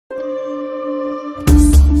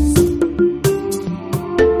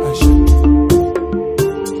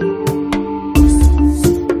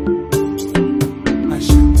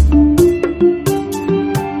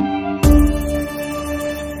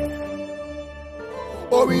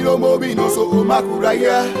Owiro mobino so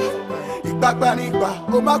omakuraya. Ikpakpanipa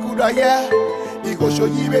omakuraya.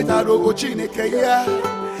 Igoshoyi betaro ochinekeya.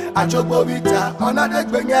 Achokbobita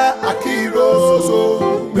onadegbenya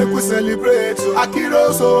akiroso. Make we celebrate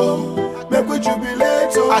akiroso. Make we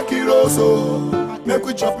jubilate akiroso. Make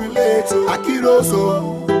we jubilate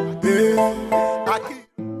akiroso.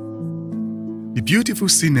 The beautiful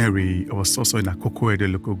scenery of Ososo in Akoko, the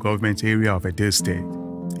local government area of Edo State,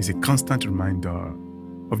 is a constant reminder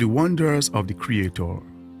of the wonders of the Creator.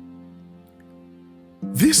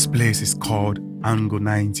 This place is called Ango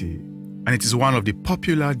 90, and it is one of the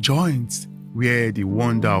popular joints where the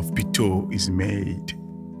wonder of Pito is made.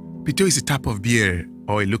 Pito is a type of beer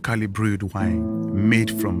or a locally brewed wine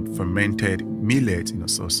made from fermented millet in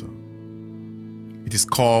Ososo. It is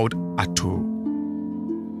called Ato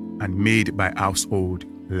and made by household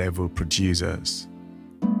level producers.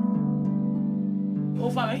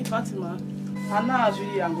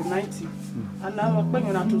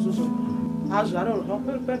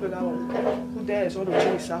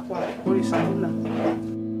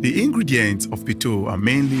 The ingredients of Pito are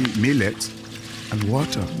mainly millet and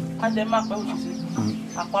water.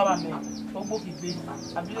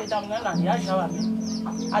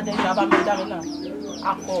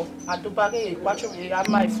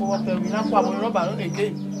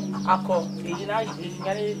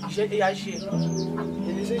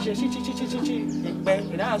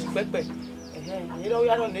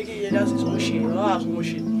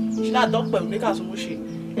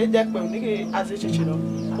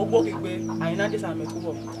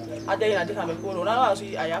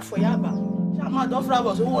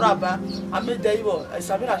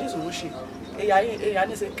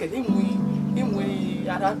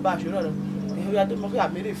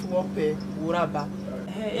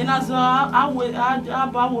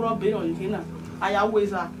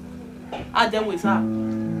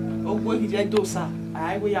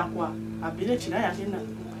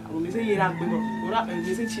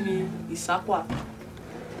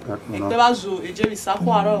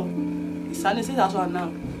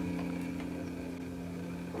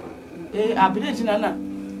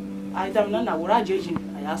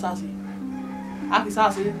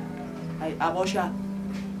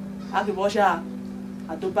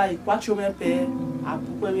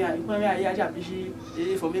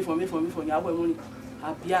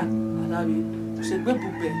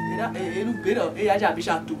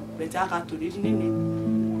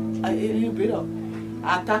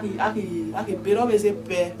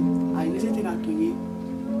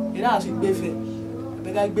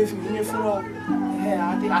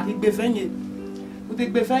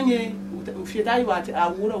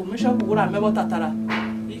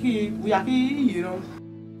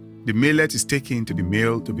 The millet is taken to the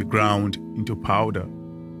mill to be ground into powder.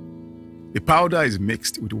 The powder is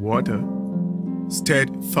mixed with water,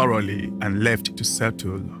 stirred thoroughly and left to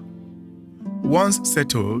settle. Once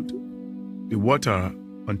settled, the water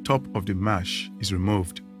on top of the mash is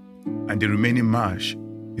removed and the remaining mash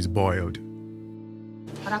is boiled.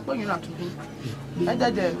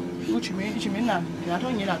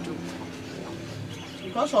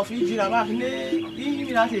 Because of it,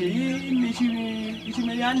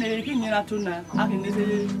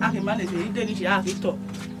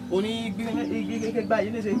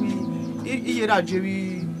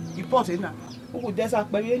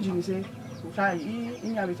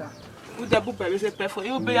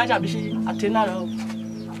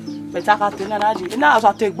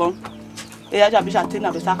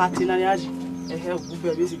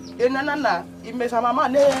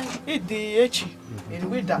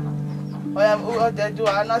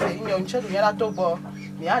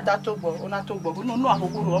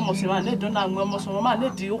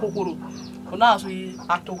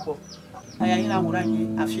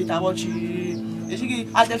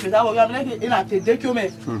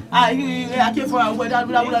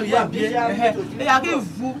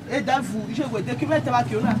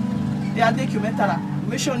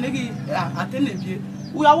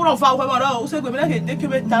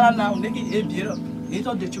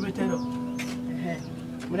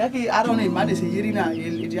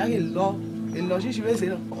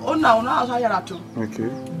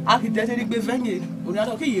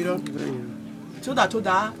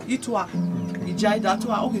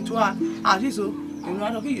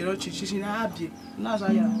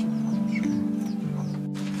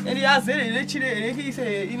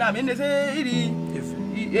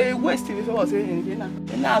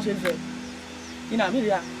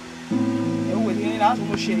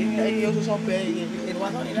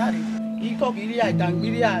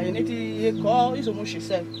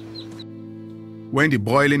 When the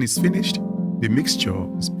boiling is finished, The mixture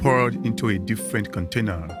is poured into a different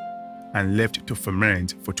container and left to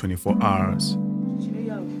ferment for 24 hours.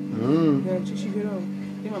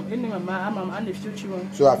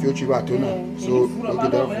 So I feel cheaper too now. So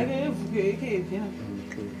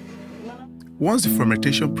Once the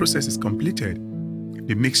fermentation process is completed,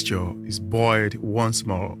 the mixture is boiled once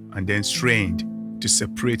more and then strained to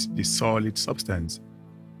separate the solid substance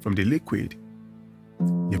from the liquid.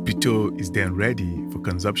 Your pito is then ready for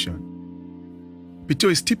consumption. Pito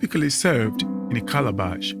is typically served in a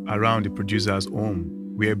calabash around the producer's home,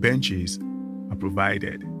 where benches are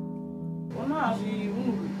provided.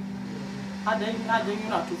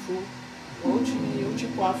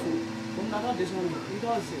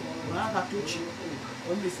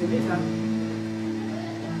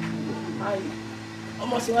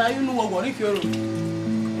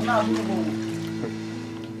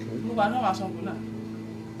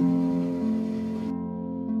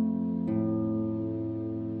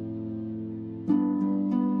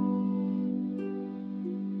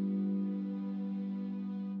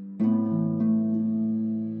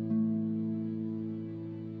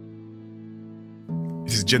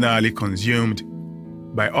 It is generally consumed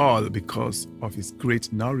by all because of its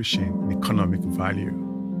great nourishing and economic value.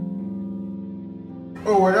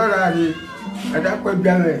 Oh, what are you? I don't quite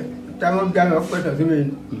damn it. Time down of what I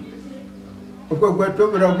mean. Of course, we're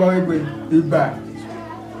talking about it back.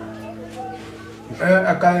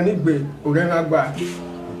 I can't eat it, or then I back.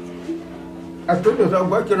 I told you so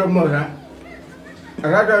what your mother. I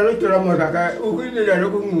got a little mother who really are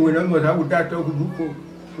looking when I was out that talk to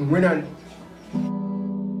when I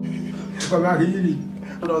come out here.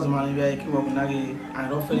 Those money very came up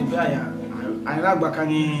and offer the buyer. I like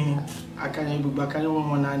Bacani. I can't do Bacani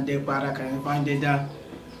woman and the para can find it that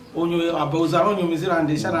only about Zaron, New Zealand,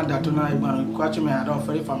 the Shannon that tonight, but catch me. I don't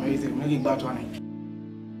very familiar, make it back on it.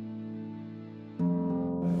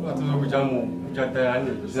 What do we jamu?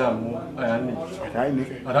 Jatayani, Zamu,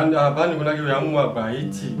 Ayani. Around our band, when I give Yamu by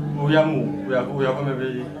Iti, Uyamu, we are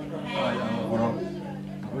maybe.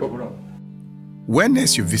 When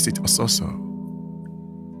next you visit Ososo,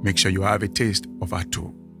 make sure you have a taste of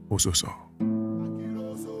Ep3 Ososo.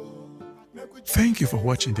 Thank you for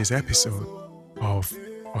watching this episode of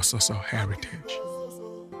Ososo Heritage.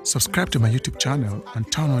 Subscribe to my YouTube channel and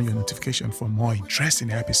turn on your notification for more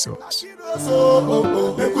interesting episodes.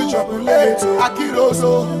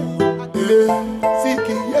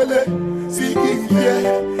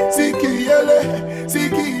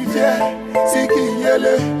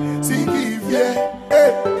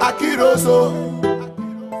 Akiroso.